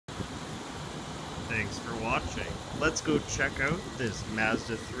Thanks for watching. Let's go check out this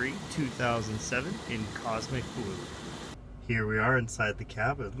Mazda 3 2007 in Cosmic Blue. Here we are inside the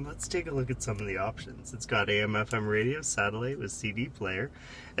cabin. Let's take a look at some of the options. It's got AM/FM radio, satellite with CD player,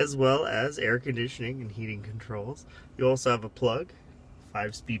 as well as air conditioning and heating controls. You also have a plug,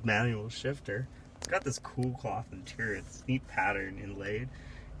 5-speed manual shifter. It's got this cool cloth interior. It's neat pattern inlaid,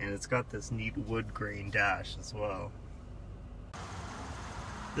 and it's got this neat wood grain dash as well.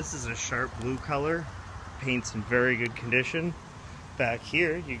 This is a sharp blue color, paint's in very good condition. Back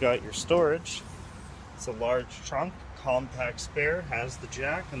here you got your storage. It's a large trunk, compact spare, has the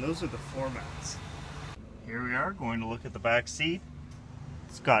jack, and those are the floor mats. Here we are going to look at the back seat.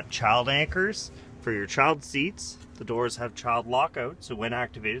 It's got child anchors for your child seats. The doors have child lockout, so when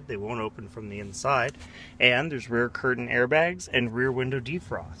activated they won't open from the inside. And there's rear curtain airbags and rear window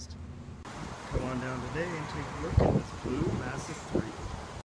defrost. Come on down today and take a look at this blue Mazda 3.